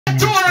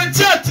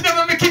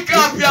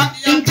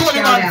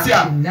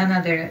to none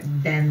other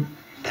than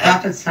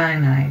Prophet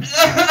Cyanide on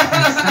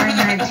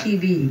Cyanide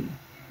TV,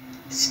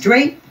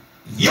 straight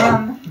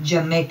from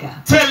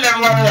Jamaica. Tell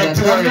them what we are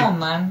touring.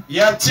 Man.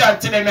 You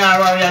chat to them now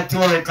what we are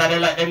touring because they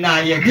like them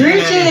now here.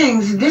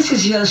 Greetings, this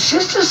is your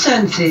sister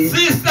Sensi,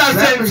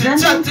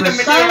 representing for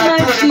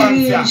Cyanide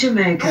TV in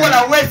Jamaica.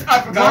 West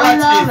Africa, one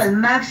love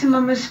and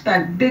maximum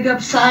respect. Big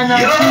up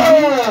Cyanide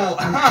TV.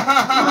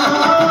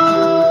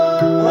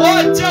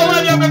 Watch out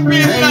when you have a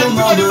piece and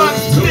do the back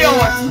play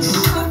one.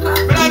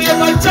 But I need to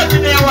chat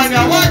in there one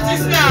now. Watch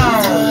this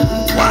now.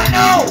 What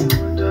now?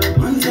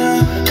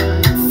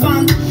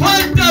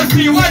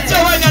 Fantasy, watch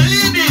out when you're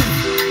leading.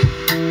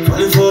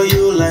 Falling for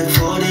you like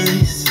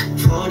 40s,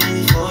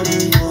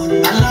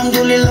 40.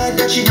 Alhamdulillah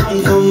that you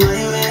don't come my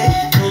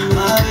way,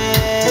 my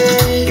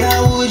way.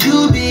 God, would you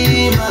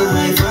be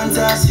my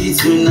fantasy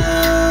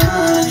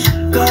tonight?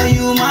 Call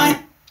you my.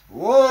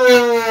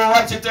 Whoa,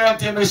 watch your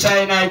turntable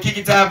shine. I kick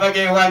it off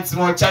again once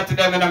more. Chat to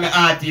them and I'm an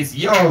artist.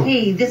 Yo.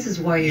 Hey, this is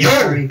Warrior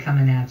Tory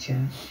coming at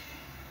you.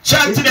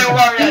 Chat to them,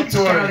 Warrior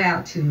Tory. Shout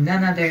out to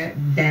none other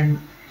than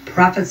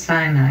Prophet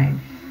Cyanide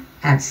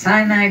at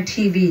Cyanide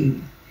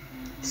TV,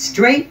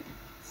 straight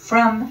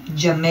from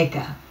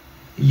Jamaica.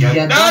 You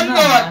don't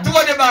know. Two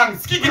of the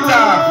banks. Kick it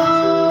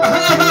off.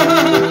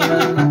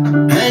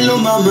 Hello,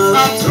 mama.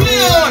 I'm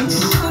playing.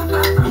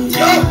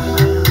 Yo.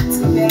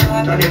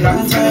 Turn it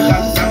down.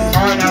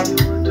 Turn up.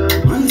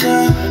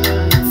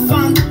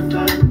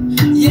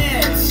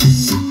 Yes.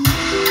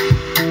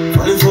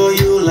 Falling for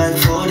you like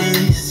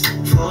 40s,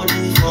 40.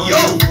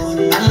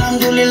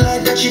 Alhamdulillah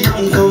that you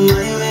don't come my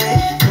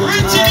way.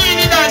 Richie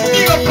needed that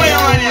big up player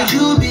on here.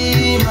 You be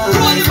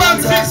my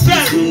fantasy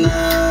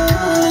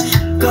tonight.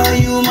 Call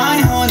you my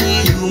honey,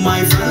 you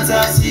my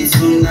fantasy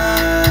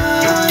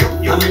tonight.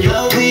 I'm in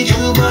love with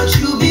you, but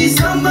you be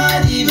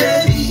somebody,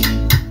 baby.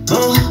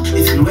 Oh,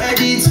 if you're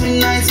ready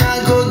tonight,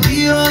 I'll go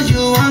give all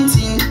you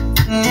wanting.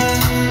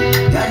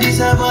 Yeah, got this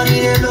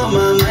body that blow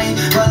my mind.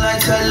 But I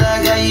tell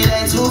her, girl, you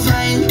like to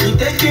find. You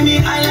taking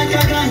me high like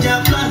a ganja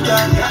planta.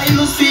 Girl,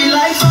 you feel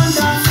like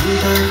Fanta.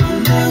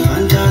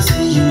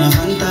 Fantasy, you my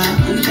Fanta.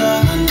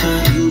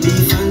 You be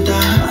Fanta.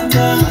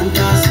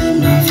 Fantasy,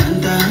 my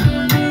Fanta.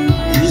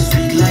 You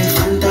sweet like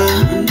Fanta.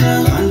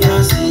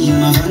 Fantasy, you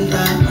my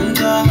Fanta.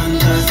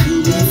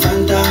 You be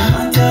Fanta.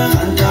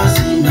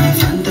 Fantasy, my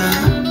Fanta.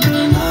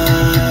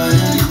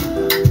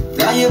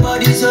 Got your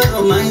body so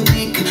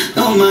romantic.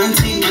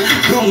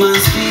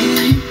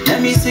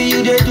 Let me see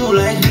you they do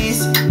like this.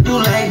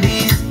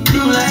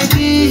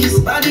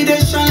 Body they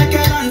shine like a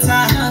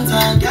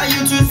lantern. Got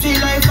you to feel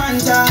like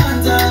Fanta.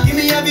 Give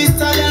me every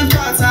style and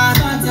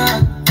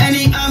pattern.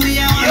 Any army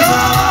I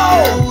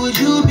want. Would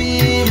you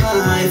be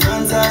my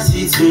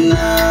fantasy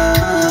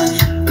tonight?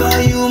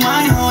 Call you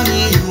my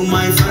honey, you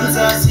my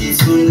fantasy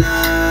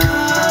tonight.